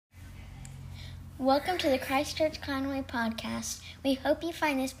Welcome to the Christ Church Conway podcast. We hope you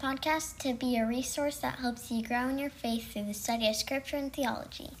find this podcast to be a resource that helps you grow in your faith through the study of Scripture and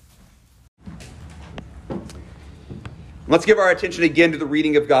theology. Let's give our attention again to the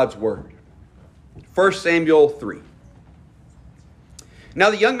reading of God's Word. 1 Samuel 3.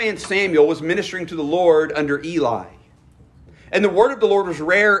 Now the young man Samuel was ministering to the Lord under Eli. And the word of the Lord was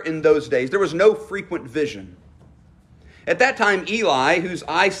rare in those days. There was no frequent vision. At that time, Eli, whose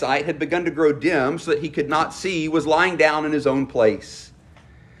eyesight had begun to grow dim so that he could not see, was lying down in his own place.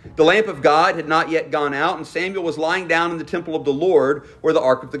 The lamp of God had not yet gone out, and Samuel was lying down in the temple of the Lord where the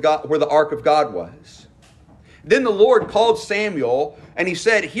ark of God was. Then the Lord called Samuel, and he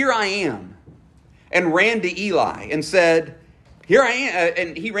said, "Here I am," and ran to Eli and said, "Here I am."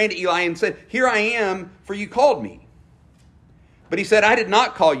 And he ran to Eli and said, "Here I am, for you called me." But he said, "I did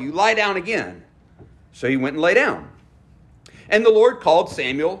not call you. Lie down again." So he went and lay down. And the Lord called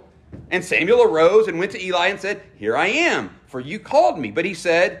Samuel, and Samuel arose and went to Eli and said, "Here I am, for you called me." But he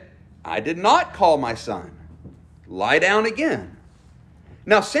said, "I did not call my son. Lie down again."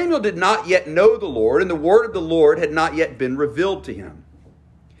 Now Samuel did not yet know the Lord, and the word of the Lord had not yet been revealed to him.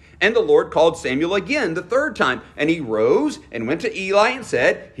 And the Lord called Samuel again the third time, and he rose and went to Eli and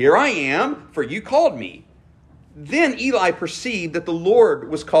said, "Here I am, for you called me." Then Eli perceived that the Lord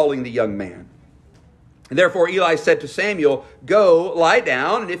was calling the young man. And therefore Eli said to Samuel, "Go, lie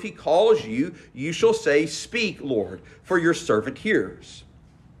down, and if he calls you, you shall say, 'Speak, Lord, for your servant hears.'"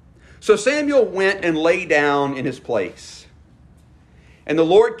 So Samuel went and lay down in his place. And the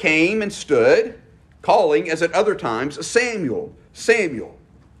Lord came and stood, calling, as at other times, "Samuel, Samuel."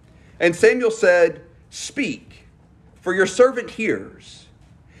 And Samuel said, "Speak, for your servant hears."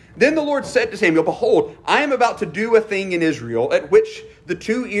 Then the Lord said to Samuel, "Behold, I am about to do a thing in Israel, at which the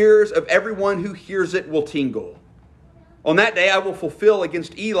two ears of everyone who hears it will tingle. On that day I will fulfill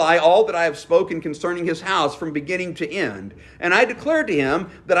against Eli all that I have spoken concerning his house from beginning to end. And I declare to him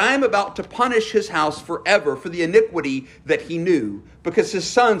that I am about to punish his house forever for the iniquity that he knew, because his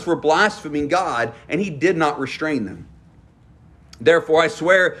sons were blaspheming God, and he did not restrain them. Therefore I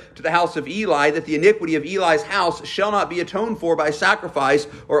swear to the house of Eli that the iniquity of Eli's house shall not be atoned for by sacrifice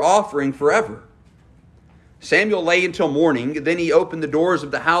or offering forever." Samuel lay until morning. Then he opened the doors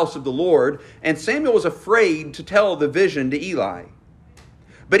of the house of the Lord, and Samuel was afraid to tell the vision to Eli.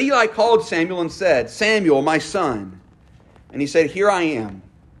 But Eli called Samuel and said, "Samuel, my son." And he said, "Here I am."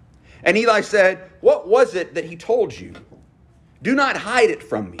 And Eli said, "What was it that he told you? Do not hide it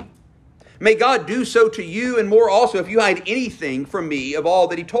from me. May God do so to you, and more also, if you hide anything from me of all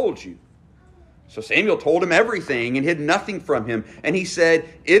that he told you." So Samuel told him everything and hid nothing from him. And he said,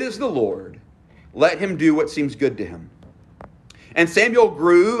 "It is the Lord. Let him do what seems good to him." And Samuel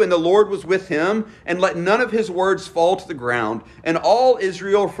grew, and the Lord was with him, and let none of his words fall to the ground. And all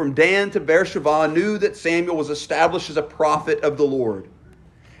Israel from Dan to Beersheba knew that Samuel was established as a prophet of the Lord.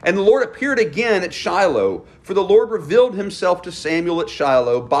 And the Lord appeared again at Shiloh, for the Lord revealed himself to Samuel at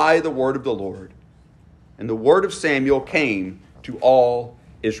Shiloh by the word of the Lord. And the word of Samuel came to all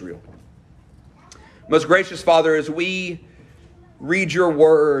Israel. Most gracious Father, as we read your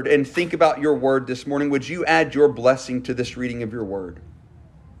word and think about your word this morning, would you add your blessing to this reading of your word?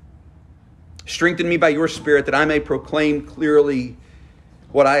 Strengthen me by your Spirit that I may proclaim clearly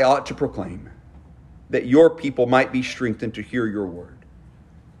what I ought to proclaim, that your people might be strengthened to hear your word.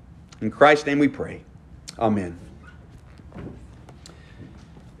 In Christ's name we pray. Amen.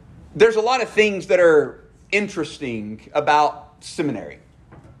 There's a lot of things that are interesting about seminary.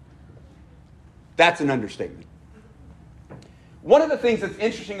 That's an understatement. One of the things that's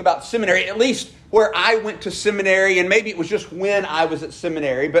interesting about seminary, at least where I went to seminary, and maybe it was just when I was at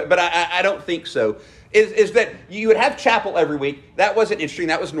seminary, but I don't think so, is that you would have chapel every week. That wasn't interesting.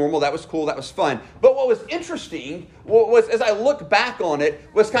 That was normal. That was cool. That was fun. But what was interesting was, as I look back on it,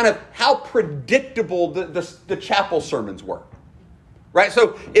 was kind of how predictable the chapel sermons were. Right?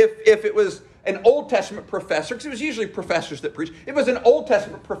 So if it was an Old Testament professor, because it was usually professors that preach. If it was an Old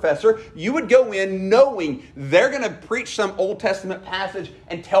Testament professor, you would go in knowing they're going to preach some Old Testament passage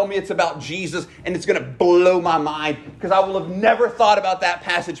and tell me it's about Jesus, and it's going to blow my mind because I will have never thought about that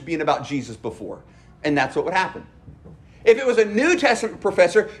passage being about Jesus before. And that's what would happen. If it was a New Testament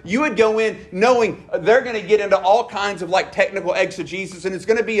professor, you would go in knowing they're going to get into all kinds of like technical exegesis, and it's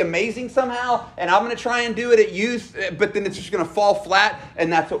going to be amazing somehow, and I'm going to try and do it at youth, but then it's just going to fall flat,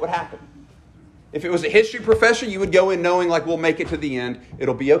 and that's what would happen. If it was a history professor, you would go in knowing like we'll make it to the end.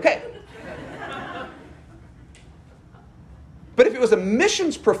 It'll be okay. But if it was a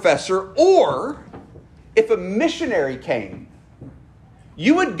missions professor, or if a missionary came,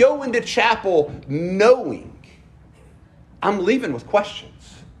 you would go into chapel knowing I'm leaving with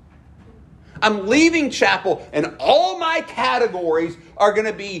questions. I'm leaving chapel and all my categories are going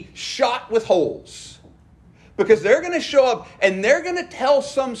to be shot with holes. Because they're going to show up and they're going to tell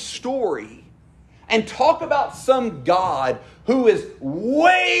some story and talk about some God who is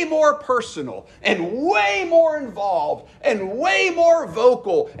way more personal and way more involved and way more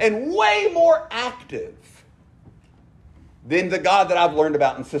vocal and way more active than the God that I've learned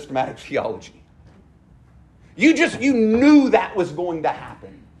about in systematic theology. You knew that was going to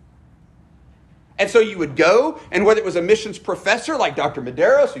happen. And so you would go, and whether it was a missions professor like Dr.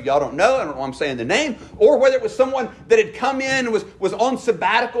 Medeiros, who y'all don't know, I don't know why I'm saying the name, or whether it was someone that had come in and was on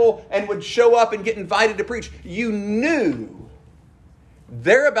sabbatical and would show up and get invited to preach, you knew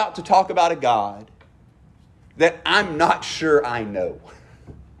they're about to talk about a God that I'm not sure I know.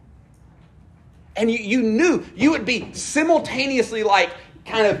 And you knew you would be simultaneously like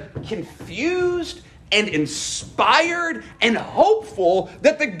kind of confused and inspired and hopeful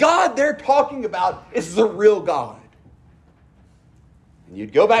that the God they're talking about is the real God. And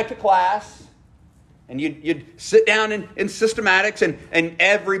you'd go back to class and you'd sit down in systematics and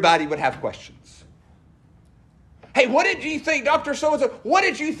everybody would have questions. Hey, what did you think, Dr. So-and-so? What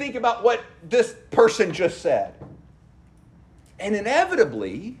did you think about what this person just said? And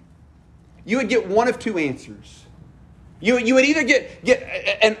inevitably, you would get one of two answers. You would either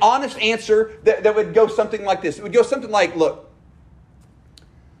get an honest answer that would go something like this. It would go something like, look,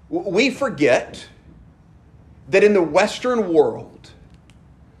 we forget that in the Western world,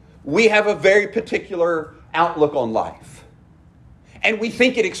 we have a very particular outlook on life. And we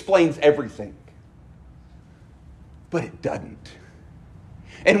think it explains everything. But it doesn't.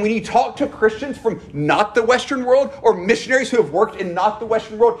 And when you talk to Christians from not the Western world or missionaries who have worked in not the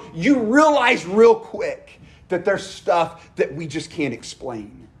Western world, you realize real quick that there's stuff that we just can't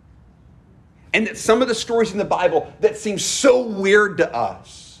explain. And that some of the stories in the Bible that seem so weird to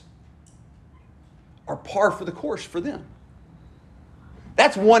us are par for the course for them.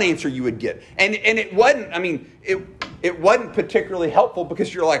 That's one answer you would get. And it wasn't, it wasn't particularly helpful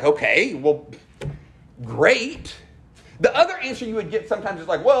because you're like, okay, well, great. The other answer you would get sometimes is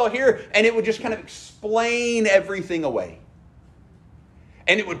like, well, here, and it would just kind of explain everything away.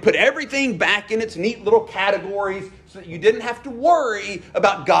 And it would put everything back in its neat little categories so that you didn't have to worry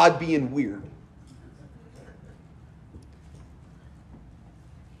about God being weird.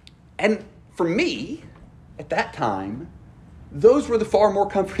 And for me, at that time, those were the far more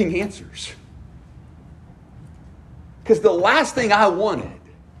comforting answers. Because the last thing I wanted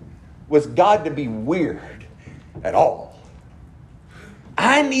was God to be weird at all.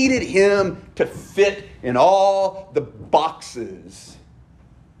 I needed him to fit in all the boxes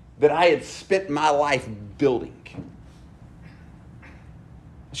that I had spent my life building.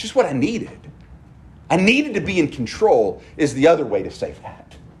 It's just what I needed. I needed to be in control is the other way to say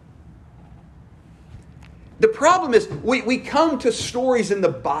that. The problem is we come to stories in the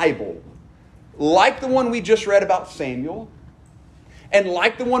Bible like the one we just read about Samuel and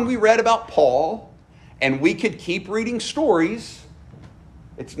like the one we read about Paul, and we could keep reading stories.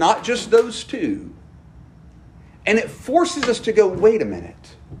 It's not just those two. And it forces us to go, wait a minute.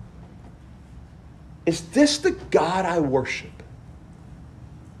 Is this the God I worship?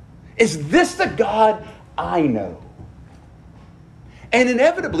 Is this the God I know? And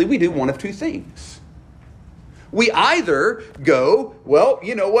inevitably, we do one of two things. We either go, well,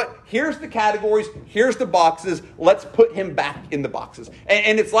 you know what? Here's the categories. Here's the boxes. Let's put him back in the boxes.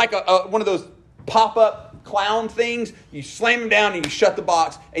 And it's like one of those pop-up clown things. You slam him down and you shut the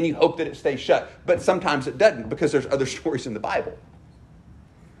box and you hope that it stays shut. But sometimes it doesn't because there's other stories in the Bible.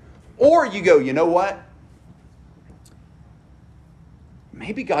 Or you go, you know what?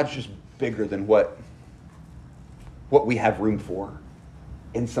 Maybe God's just bigger than what we have room for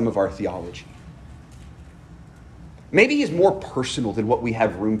in some of our theology. Maybe he's more personal than what we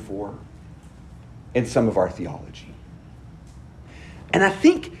have room for in some of our theology. And I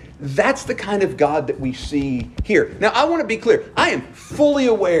think that's the kind of God that we see here. Now, I want to be clear. I am fully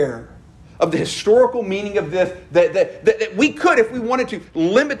aware of the historical meaning of this, that we could, if we wanted to,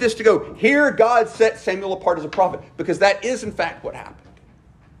 limit this to go, here God set Samuel apart as a prophet, because that is in fact what happened.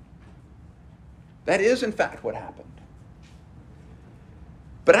 That is in fact what happened.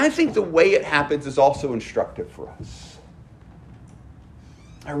 But I think the way it happens is also instructive for us.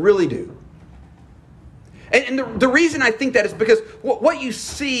 I really do. And the reason I think that is because what you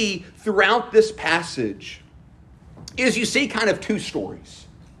see throughout this passage is you see kind of two stories.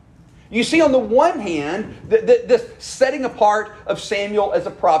 You see on the one hand this setting apart of Samuel as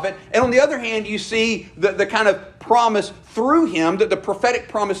a prophet, and on the other hand you see the kind of promise through him, the prophetic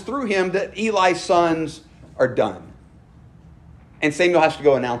promise through him that Eli's sons are done. And Samuel has to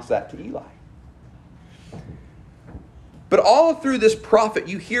go announce that to Eli. But all through this prophet,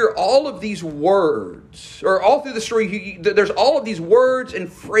 you hear all of these words, or all through the story, there's all of these words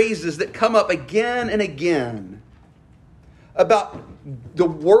and phrases that come up again and again about the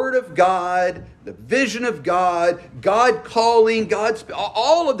Word of God, the vision of God, God calling,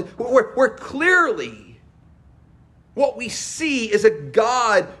 all of where clearly what we see is a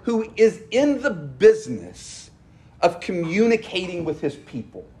God who is in the business of communicating with His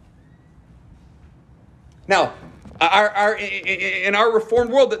people. Now, in our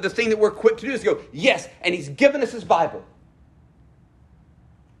Reformed world, the thing that we're quick to do is go, yes, and He's given us His Bible.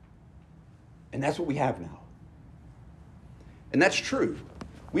 And that's what we have now. And that's true.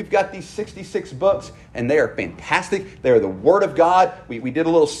 We've got these 66 books, and they are fantastic. They are the Word of God. We did a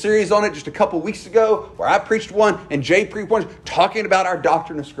little series on it just a couple weeks ago, where I preached one, and Jay preached one, talking about our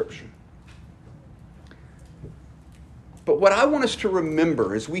doctrine of Scripture. But what I want us to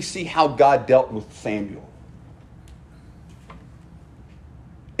remember as we see how God dealt with Samuel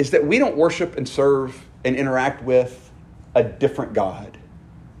is that we don't worship and serve and interact with a different God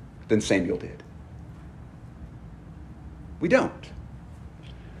than Samuel did. We don't.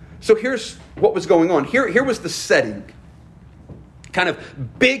 So here's what was going on. Here was the setting. Kind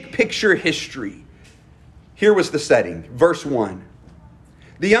of big picture history. Here was the setting. Verse 1.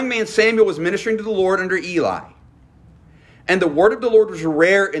 The young man Samuel was ministering to the Lord under Eli. And the word of the Lord was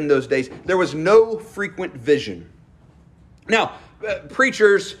rare in those days. There was no frequent vision. Now,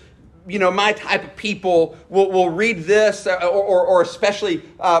 preachers, my type of people will read this, or especially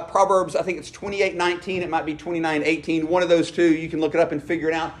Proverbs, I think it's 28:19, it might be 29:18, one of those two, you can look it up and figure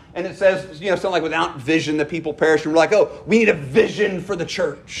it out. And it says, something like, without vision, the people perish. And we're like, oh, we need a vision for the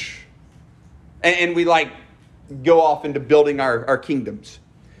church. And we go off into building our kingdoms.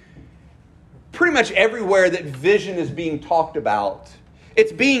 Pretty much everywhere that vision is being talked about,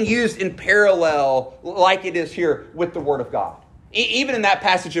 it's being used in parallel like it is here with the Word of God. Even in that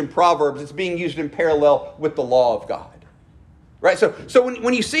passage in Proverbs, it's being used in parallel with the law of God. Right? So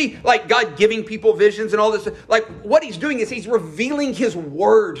when you see God giving people visions and all this, what He's doing is He's revealing His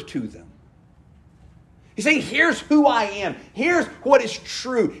Word to them. He's saying, here's who I am. Here's what is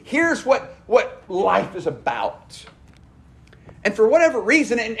true. Here's what life is about. And for whatever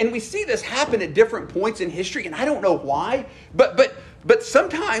reason, and we see this happen at different points in history, and I don't know why, but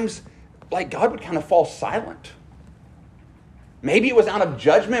sometimes, God would kind of fall silent. Maybe it was out of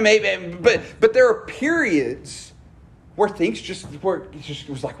judgment, but there are periods where things it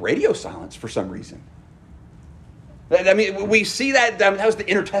was like radio silence for some reason. I mean, we see that was the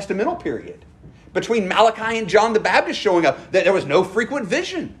intertestamental period between Malachi and John the Baptist showing up, that there was no frequent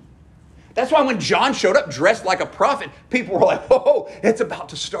vision. That's why when John showed up dressed like a prophet, people were like, oh, it's about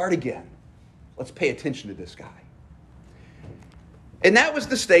to start again. Let's pay attention to this guy. And that was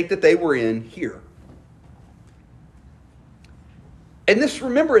the state that they were in here. And this,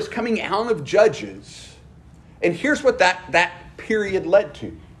 remember, is coming out of Judges. And here's what that period led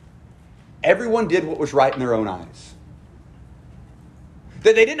to. Everyone did what was right in their own eyes.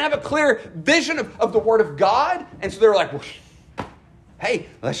 That they didn't have a clear vision of the Word of God. And so they were like, well, hey,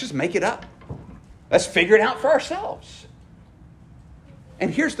 let's just make it up. Let's figure it out for ourselves.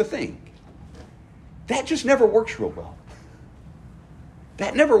 And here's the thing. That just never works real well.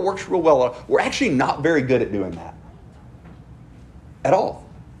 That never works real well. We're actually not very good at doing that. At all.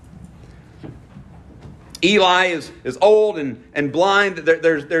 Eli is old and blind.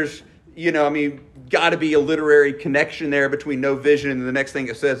 There's got to be a literary connection there between no vision and the next thing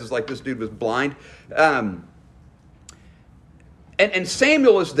it says is this dude was blind. And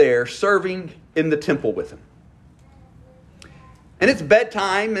Samuel is there serving in the temple with him. And it's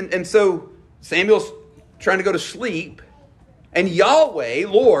bedtime, and so Samuel's trying to go to sleep. And Yahweh,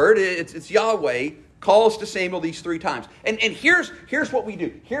 Lord, it's Yahweh, calls to Samuel these 3 times. And here's what we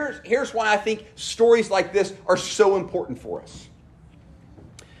do. Here's why I think stories like this are so important for us.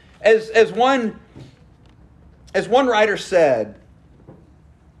 As one writer said,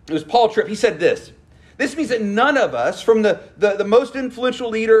 it was Paul Tripp, he said this. This means that none of us, from the most influential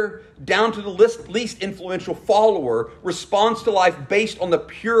leader down to the least influential follower, responds to life based on the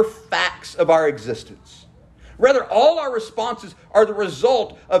pure facts of our existence. Rather, all our responses are the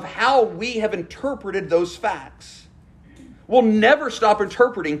result of how we have interpreted those facts. We'll never stop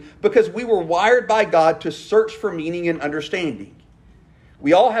interpreting because we were wired by God to search for meaning and understanding.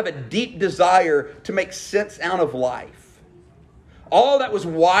 We all have a deep desire to make sense out of life. All that was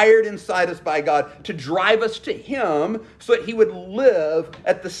wired inside us by God to drive us to Him so that He would live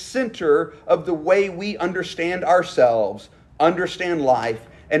at the center of the way we understand ourselves, understand life,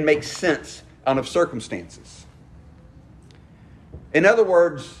 and make sense out of circumstances. In other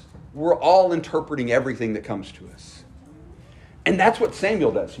words, we're all interpreting everything that comes to us. And that's what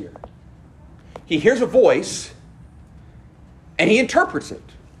Samuel does here. He hears a voice and he interprets it.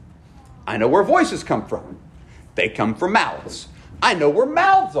 I know where voices come from. They come from mouths. I know where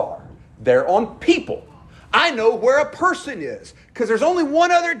mouths are. They're on people. I know where a person is because there's only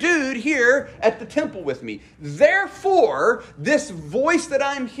one other dude here at the temple with me. Therefore, this voice that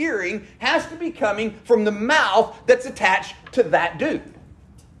I'm hearing has to be coming from the mouth that's attached to that dude.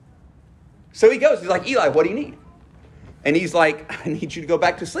 So he goes, he's like, Eli, what do you need? And he's like, I need you to go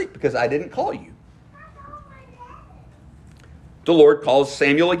back to sleep because I didn't call you. The Lord calls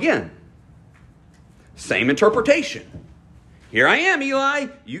Samuel again. Same interpretation. Here I am, Eli.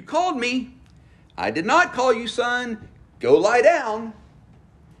 You called me. I did not call you, son. Go lie down.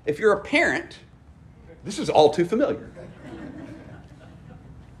 If you're a parent, this is all too familiar.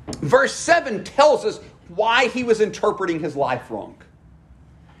 Verse 7 tells us why he was interpreting his life wrong.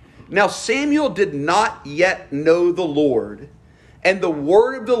 Now Samuel did not yet know the Lord, and the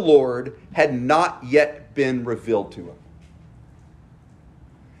word of the Lord had not yet been revealed to him.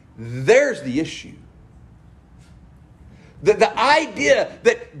 There's the issue. The idea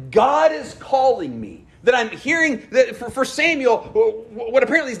that God is calling me, that I'm hearing that for Samuel, what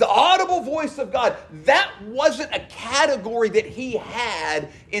apparently is the audible voice of God, that wasn't a category that he had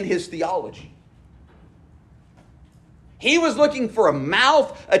in his theology. He was looking for a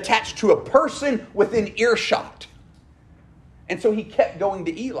mouth attached to a person within earshot. And so he kept going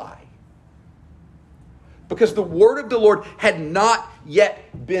to Eli. Because the word of the Lord had not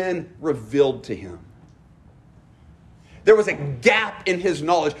yet been revealed to him. There was a gap in his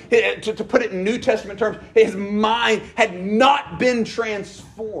knowledge. To put it in New Testament terms, his mind had not been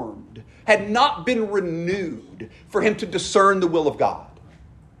transformed, had not been renewed for him to discern the will of God.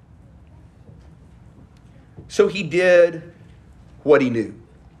 So he did what he knew.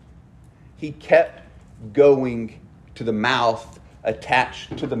 He kept going to the mouth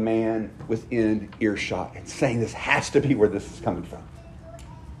attached to the man within earshot and saying, this has to be where this is coming from.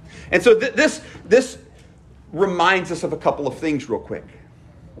 And so this reminds us of a couple of things real quick.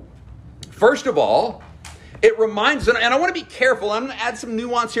 First of all, it reminds us, and I want to be careful, I'm going to add some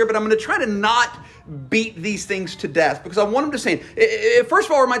nuance here, but I'm going to try to not beat these things to death because I want them to say, it first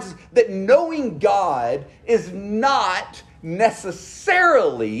of all reminds us that knowing God is not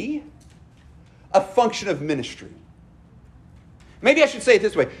necessarily a function of ministry. Maybe I should say it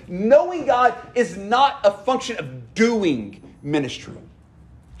this way. Knowing God is not a function of doing ministry.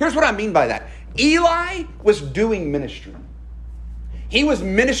 Here's what I mean by that. Eli was doing ministry. He was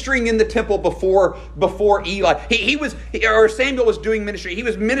ministering in the temple before Eli. Samuel was doing ministry. He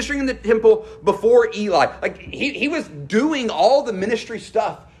was ministering in the temple before Eli. Like he was doing all the ministry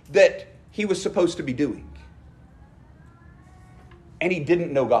stuff that he was supposed to be doing. And he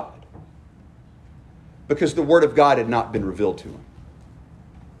didn't know God. Because the word of God had not been revealed to him.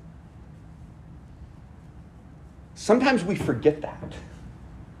 Sometimes we forget that.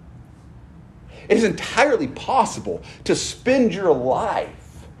 It is entirely possible to spend your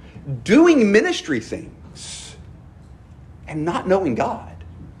life doing ministry things and not knowing God.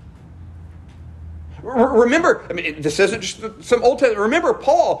 Remember, this isn't just some Old Testament. Remember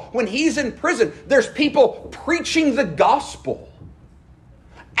Paul, when he's in prison, there's people preaching the gospel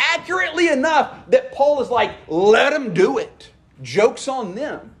accurately enough that Paul is like, let them do it. Joke's on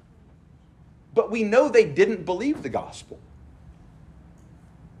them. But we know they didn't believe the gospel.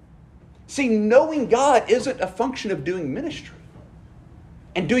 See, knowing God isn't a function of doing ministry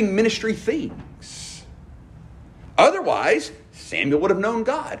and doing ministry things. Otherwise, Samuel would have known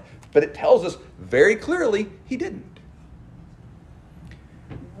God. But it tells us very clearly he didn't.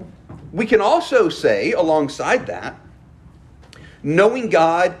 We can also say, alongside that, knowing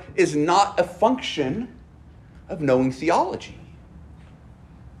God is not a function of knowing theology.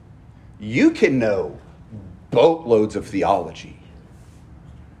 You can know boatloads of theology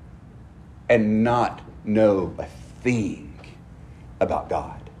and not know a thing about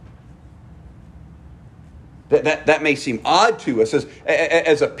God. That may seem odd to us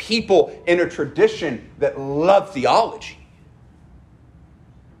as a people in a tradition that love theology.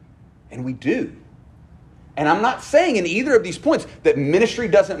 And we do. And I'm not saying in either of these points that ministry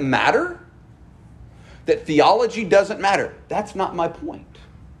doesn't matter, that theology doesn't matter. That's not my point.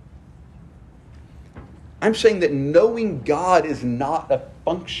 I'm saying that knowing God is not a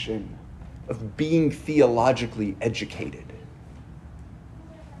function of being theologically educated.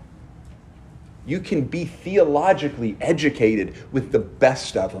 You can be theologically educated with the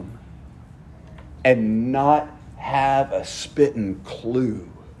best of them and not have a spitting clue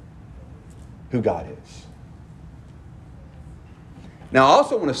who God is. Now, I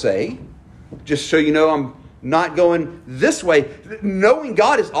also want to say, just so you know I'm not going this way. Knowing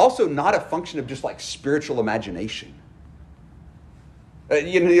God is also not a function of just like spiritual imagination.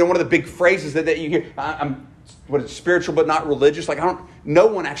 You know, one of the big phrases that you hear, I'm spiritual but not religious. Like no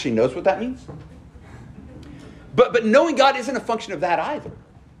one actually knows what that means. But knowing God isn't a function of that either.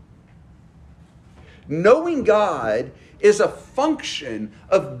 Knowing God is a function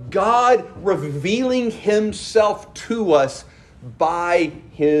of God revealing himself to us by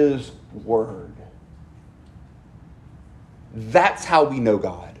his word. That's how we know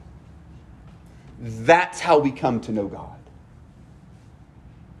God. That's how we come to know God.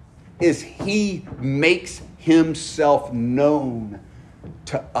 Is he makes himself known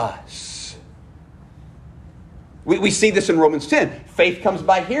to us. We see this in Romans 10. Faith comes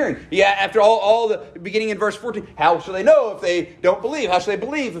by hearing. Yeah, after all the beginning in verse 14, how shall they know if they don't believe? How shall they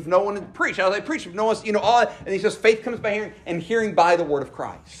believe if no one preach? How shall they preach if no one's, all? And he says faith comes by hearing, and hearing by the word of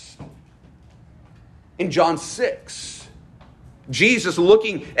Christ. In John 6, Jesus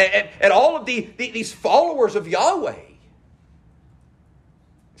looking at all of these followers of Yahweh,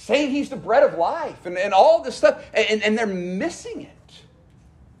 saying he's the bread of life and all this stuff, and they're missing it.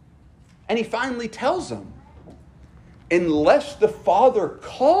 And he finally tells them, unless the Father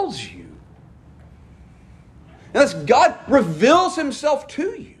calls you, unless God reveals himself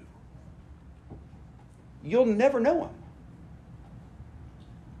to you, you'll never know him.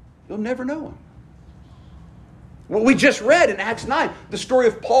 You'll never know him. Well, we just read in Acts 9 the story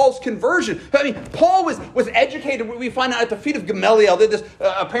of Paul's conversion. I mean, Paul was educated, we find out, at the feet of Gamaliel. This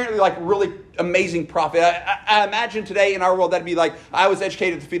apparently like really amazing prophet. I imagine today in our world that'd be like, I was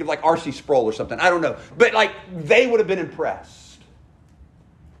educated at the feet of like R.C. Sproul or something. I don't know. But like they would have been impressed.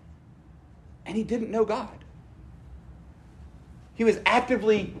 And he didn't know God. He was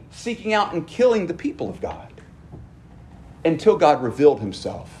actively seeking out and killing the people of God until God revealed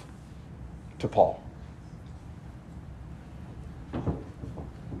himself to Paul.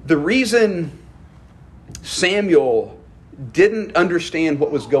 The reason Samuel didn't understand what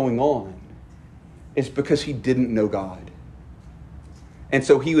was going on is because he didn't know God. And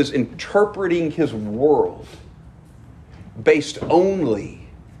so he was interpreting his world based only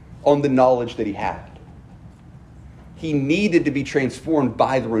on the knowledge that he had. He needed to be transformed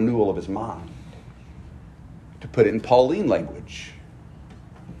by the renewal of his mind. To put it in Pauline language.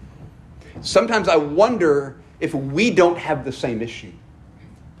 Sometimes I wonder if we don't have the same issue.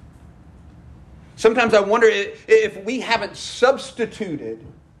 Sometimes I wonder if we haven't substituted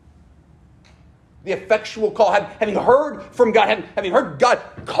the effectual call, having heard from God, having heard God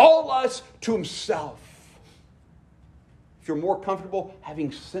call us to himself. If you're more comfortable,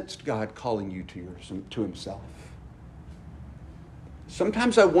 having sensed God calling you to himself.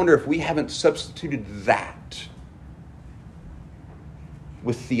 Sometimes I wonder if we haven't substituted that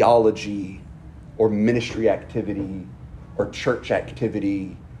with theology or ministry activity or church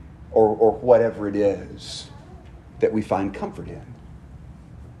activity or whatever it is that we find comfort in.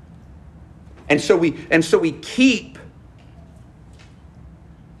 And so we keep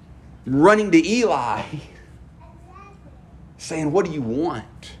running to Eli saying, what do you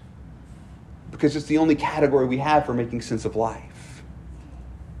want? Because it's the only category we have for making sense of life.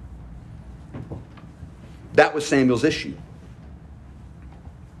 That was Samuel's issue.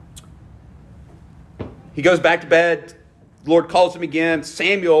 He goes back to bed. The Lord calls him again.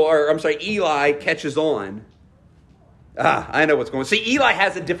 Eli catches on. I know what's going on. See, Eli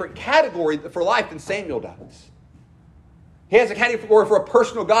has a different category for life than Samuel does. He has a category for a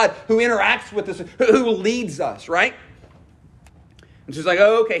personal God who interacts with us, who leads us, right? And so he's like,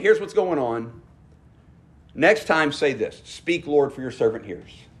 oh, okay, here's what's going on. Next time, say this. Speak, Lord, for your servant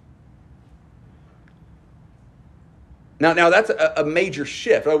hears. Now that's a major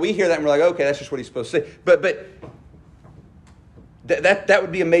shift. We hear that and we're like, okay, that's just what he's supposed to say. But that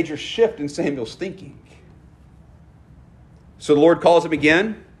would be a major shift in Samuel's thinking. So the Lord calls him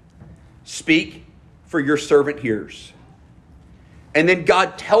again. Speak, for your servant hears. And then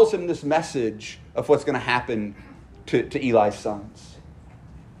God tells him this message of what's going to happen to Eli's sons.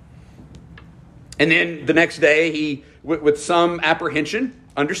 And then the next day, he, with some apprehension,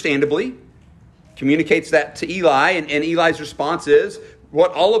 understandably, communicates that to Eli. And Eli's response is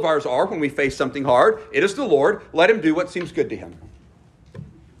what all of ours are when we face something hard. It is the Lord. Let him do what seems good to him.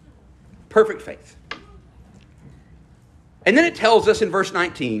 Perfect faith. And then it tells us in verse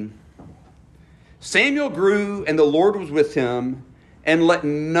 19, Samuel grew and the Lord was with him and let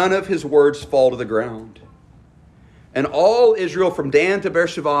none of his words fall to the ground. And all Israel from Dan to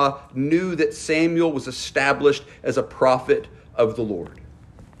Beersheba knew that Samuel was established as a prophet of the Lord.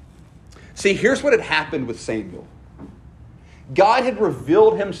 See, here's what had happened with Samuel. God had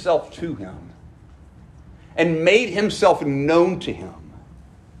revealed himself to him. and made himself known to him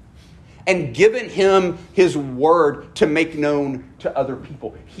and given him his word to make known to other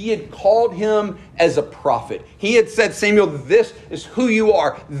people. He had called him as a prophet. He had said, Samuel, this is who you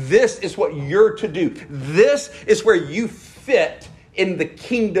are. This is what you're to do. This is where you fit in the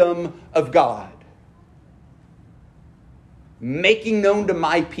kingdom of God. Making known to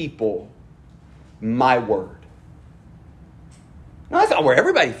my people my word. Now, that's not where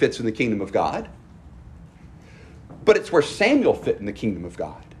everybody fits in the kingdom of God. But it's where Samuel fit in the kingdom of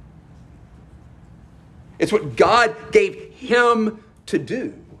God. It's what God gave him to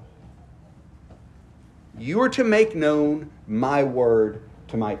do. You are to make known my word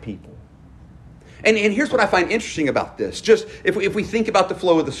to my people. And here's what I find interesting about this. Just if we think about the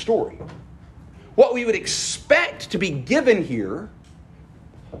flow of the story. What we would expect to be given here,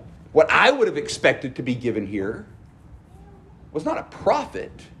 what I would have expected to be given here, was not a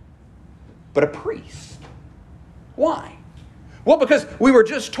prophet, but a priest. Why? Well, because we were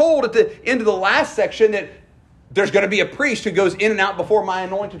just told at the end of the last section that there's going to be a priest who goes in and out before my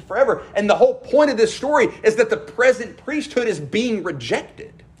anointed forever. And the whole point of this story is that the present priesthood is being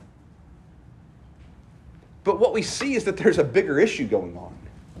rejected. But what we see is that there's a bigger issue going on.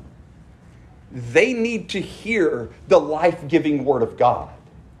 They need to hear the life-giving word of God.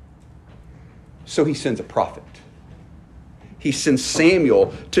 So he sends a prophet. He sends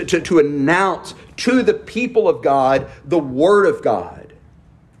Samuel to announce to the people of God the word of God.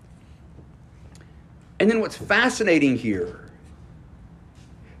 And then what's fascinating here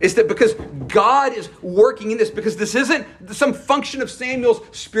is that because God is working in this, because this isn't some function of Samuel's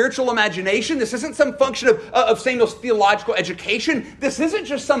spiritual imagination, this isn't some function of Samuel's theological education, this isn't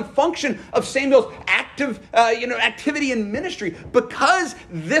just some function of Samuel's activity in ministry, because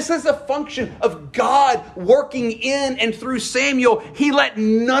this is a function of God working in and through Samuel, he let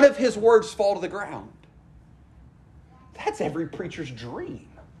none of his words fall to the ground. That's every preacher's dream.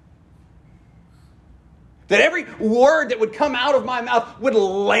 That every word that would come out of my mouth would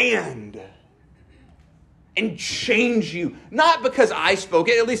land and change you. Not because I spoke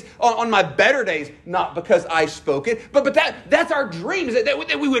it, at least on my better days, not because I spoke it, but that's our dream, is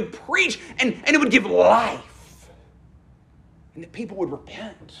that we would preach and it would give life. And that people would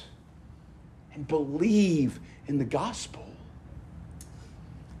repent and believe in the gospel.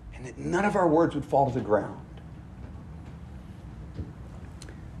 And that none of our words would fall to the ground.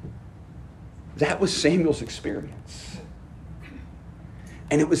 That was Samuel's experience.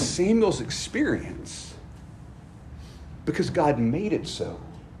 And it was Samuel's experience because God made it so.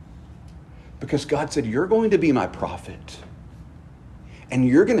 Because God said, you're going to be my prophet. And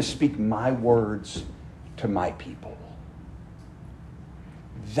you're going to speak my words to my people.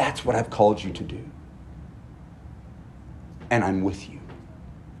 That's what I've called you to do. And I'm with you.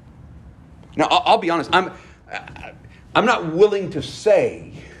 Now, I'll be honest. I'm not willing to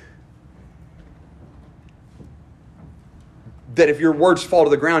say that if your words fall to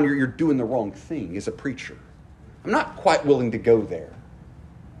the ground, you're doing the wrong thing as a preacher. I'm not quite willing to go there.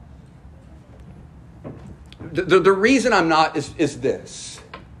 The reason I'm not is this.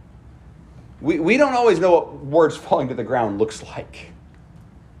 We don't always know what words falling to the ground looks like.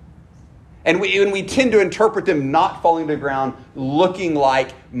 And we tend to interpret them not falling to the ground looking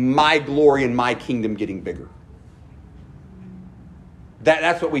like my glory and my kingdom getting bigger.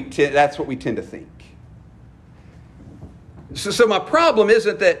 That's what we tend to think. So my problem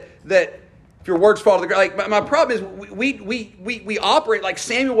isn't that if your words fall to the ground, like my problem is we operate like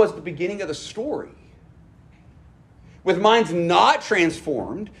Samuel was at the beginning of the story. With minds not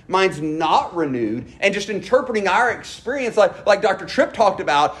transformed, minds not renewed, and just interpreting our experience like Dr. Tripp talked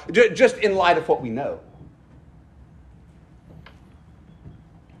about, just in light of what we know.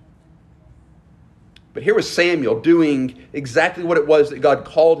 But here was Samuel doing exactly what it was that God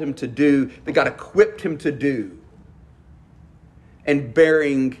called him to do, that God equipped him to do, and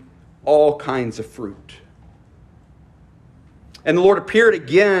bearing all kinds of fruit. And the Lord appeared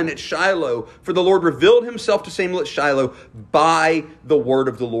again at Shiloh, for the Lord revealed himself to Samuel at Shiloh by the word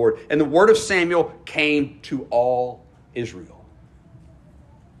of the Lord. And the word of Samuel came to all Israel.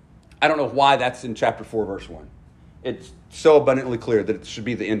 I don't know why that's in chapter 4, verse 1. It's so abundantly clear that it should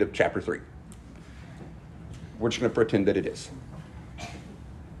be the end of chapter 3. We're just going to pretend that it is.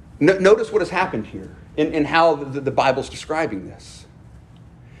 Notice what has happened here in how the Bible's describing this.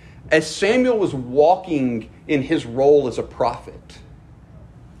 As Samuel was walking in his role as a prophet,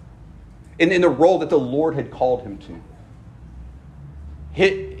 in the role that the Lord had called him to,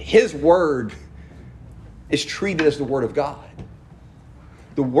 his word is treated as the word of God.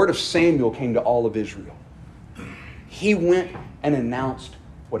 The word of Samuel came to all of Israel. He went and announced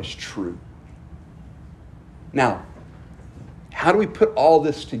what is true. Now, how do we put all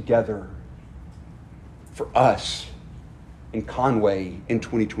this together for us in Conway in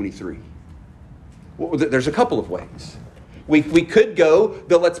 2023? Well, there's a couple of ways. We could go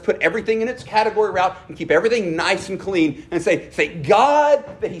the let's put everything in its category route and keep everything nice and clean and say, thank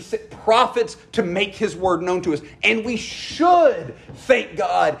God that he sent prophets to make his word known to us. And we should thank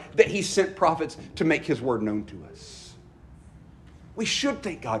God that he sent prophets to make his word known to us. We should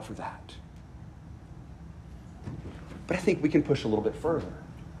thank God for that. But I think we can push a little bit further.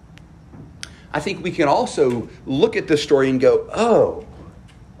 I think we can also look at this story and go, oh,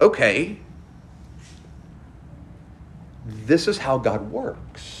 okay. This is how God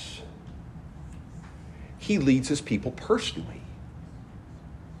works. He leads his people personally.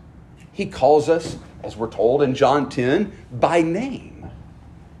 He calls us, as we're told in John 10, by name.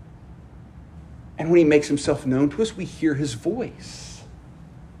 And when he makes himself known to us, we hear his voice.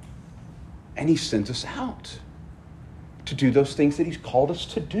 And he sends us out to do those things that he's called us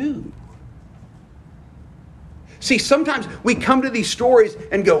to do. See, sometimes we come to these stories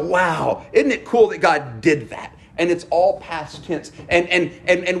and go, wow, isn't it cool that God did that? And it's all past tense.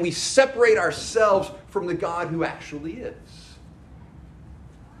 And we separate ourselves from the God who actually is.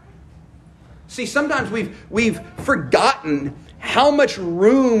 See, sometimes we've forgotten how much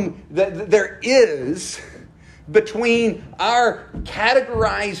room that there is between our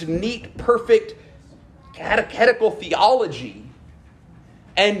categorized, neat, perfect, catechetical theology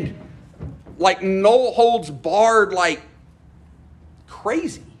and like no holds barred, like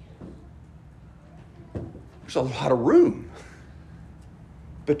crazy. There's a lot of room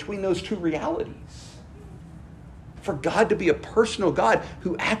between those two realities. For God to be a personal God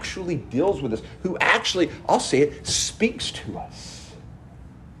who actually deals with us, who actually, I'll say it, speaks to us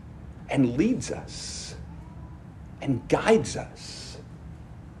and leads us and guides us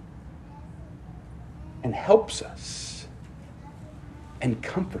and helps us and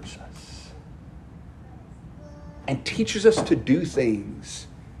comforts us and teaches us to do things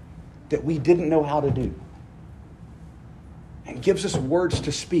that we didn't know how to do. And gives us words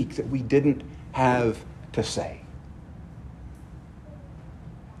to speak that we didn't have to say.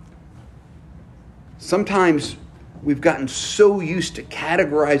 Sometimes we've gotten so used to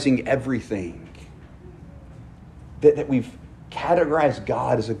categorizing everything that we've categorized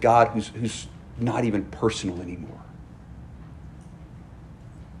God as a God who's not even personal anymore.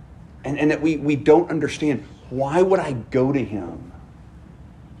 And that we don't understand, why would I go to him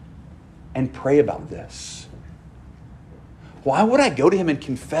and pray about this? Why would I go to him and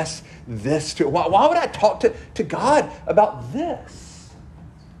confess this to him? Why would I talk to God about this?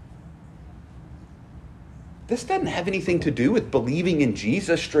 This doesn't have anything to do with believing in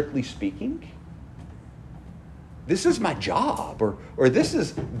Jesus, strictly speaking. This is my job, or this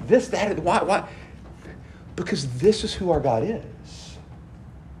is this, that. Why? Because this is who our God is.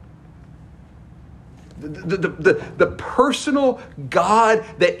 The personal God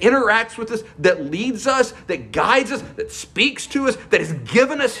that interacts with us, that leads us, that guides us, that speaks to us, that has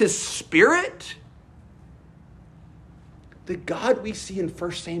given us his Spirit. The God we see in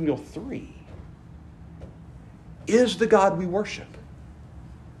 1 Samuel 3 is the God we worship.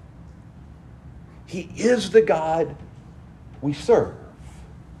 He is the God we serve.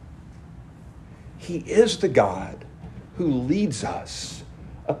 He is the God who leads us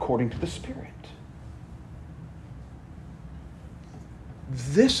according to the Spirit.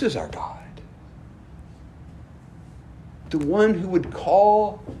 This is our God. The one who would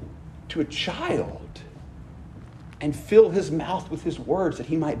call to a child and fill his mouth with his words that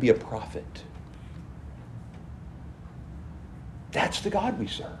he might be a prophet. That's the God we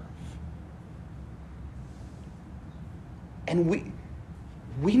serve. And we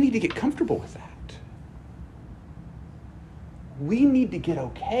need to get comfortable with that. We need to get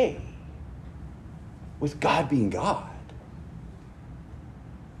okay with God being God.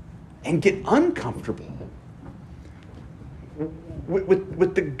 And get uncomfortable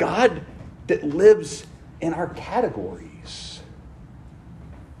with the God that lives in our categories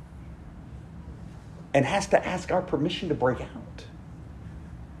and has to ask our permission to break out.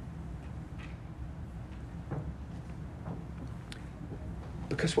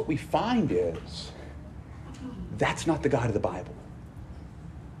 Because what we find is that's not the God of the Bible.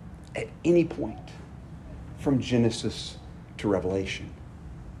 At any point from Genesis to Revelation.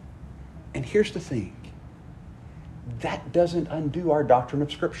 And here's the thing. That doesn't undo our doctrine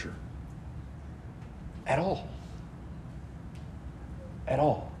of Scripture. At all. At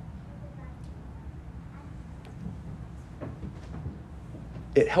all.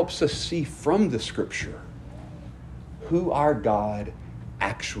 It helps us see from the Scripture who our God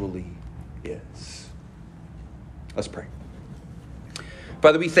actually is. Let's pray.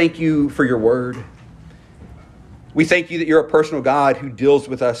 Father, we thank you for your word. We thank you that you're a personal God who deals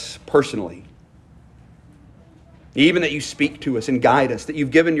with us personally. Even that you speak to us and guide us, that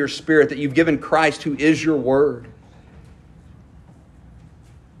you've given your Spirit, that you've given Christ who is your word.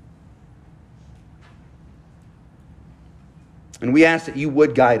 And we ask that you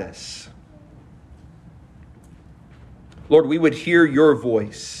would guide us. Lord, we would hear your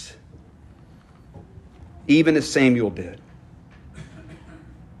voice, even as Samuel did,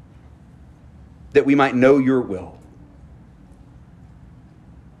 that we might know your will.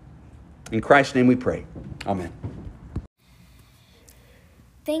 In Christ's name we pray. Amen.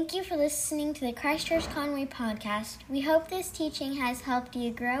 Thank you for listening to the Christ Church Conway podcast. We hope this teaching has helped you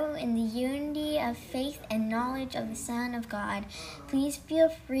grow in the unity of faith and knowledge of the Son of God. Please feel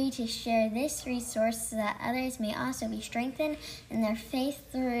free to share this resource so that others may also be strengthened in their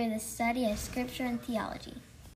faith through the study of Scripture and theology.